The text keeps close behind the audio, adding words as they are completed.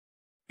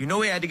You know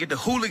we had to get the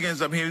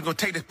hooligans up here. We're gonna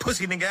take this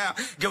pussy nigga out.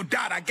 Yo,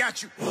 Dot, I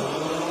got you.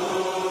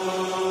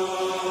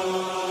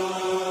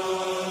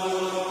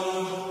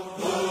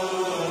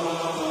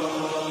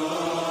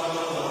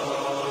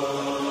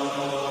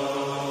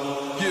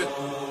 Yeah.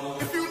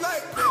 If you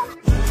like that.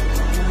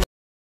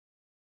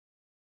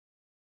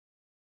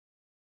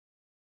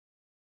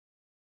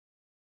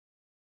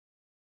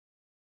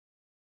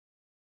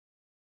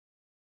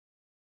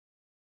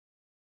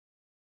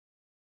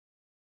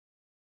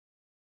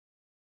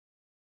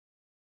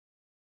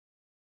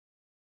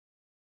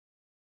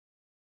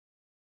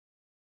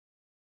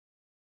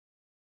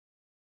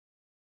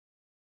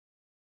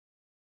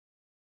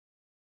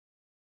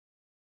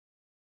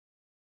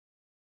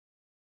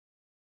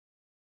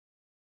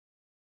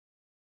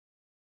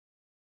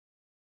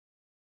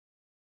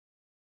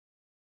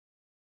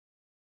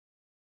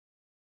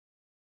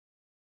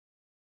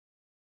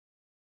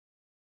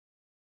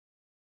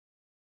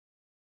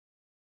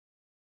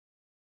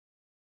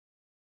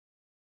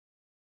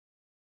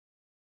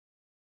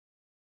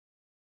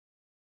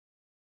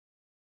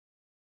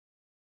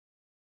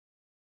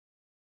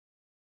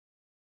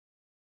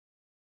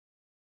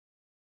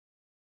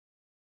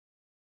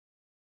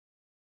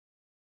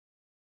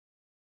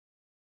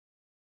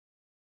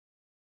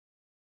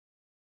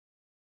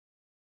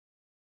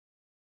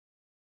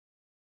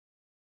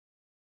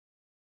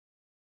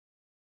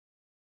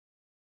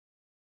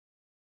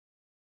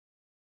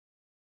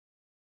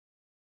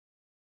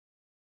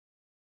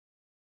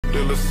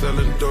 Dealer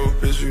selling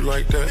dope, is you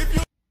like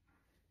that?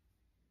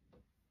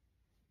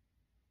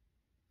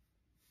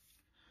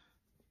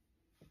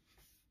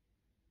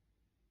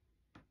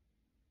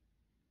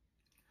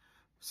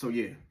 So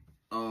yeah,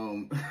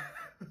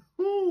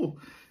 ooh,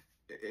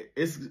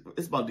 it's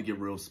about to get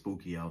real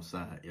spooky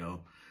outside, yo.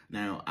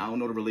 Now, I don't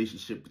know the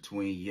relationship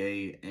between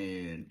Ye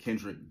and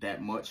Kendrick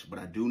that much, but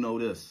I do know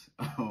this.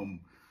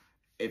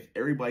 If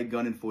everybody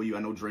gunning for you, I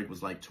know Drake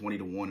was like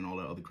 20-1 and all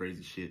that other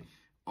crazy shit.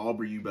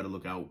 Aubrey, you better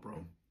look out,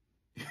 bro.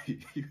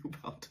 you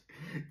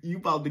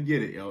about to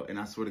get it, yo. And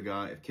I swear to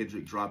God, if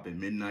Kendrick drop at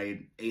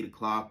midnight, 8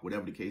 o'clock,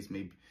 whatever the case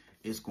may be,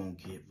 it's gonna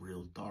get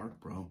real dark,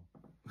 bro.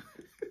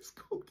 It's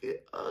gonna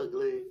get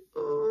ugly.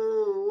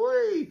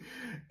 Oh, wait.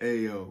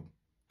 Hey, yo,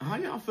 how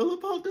y'all feel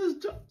about this?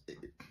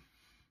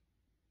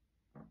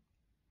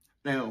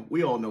 Now,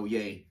 we all know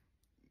Ye.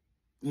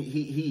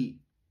 He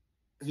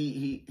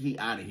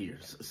out of here.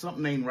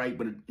 Something ain't right,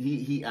 but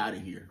he out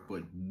of here.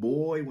 But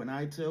boy, when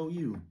I tell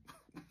you,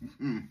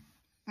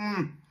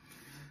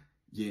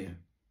 yeah,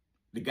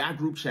 the guy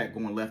group chat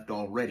going left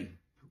already.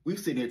 We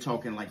sitting here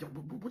talking like, yo,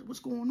 what's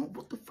going on?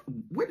 What the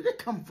where did it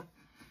come from?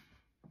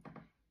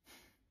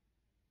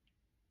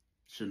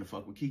 Shouldn't have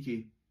fucked with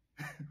Kiki.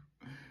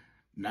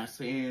 Not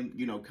saying,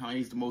 you know,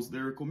 Kanye's the most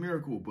lyrical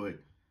miracle, but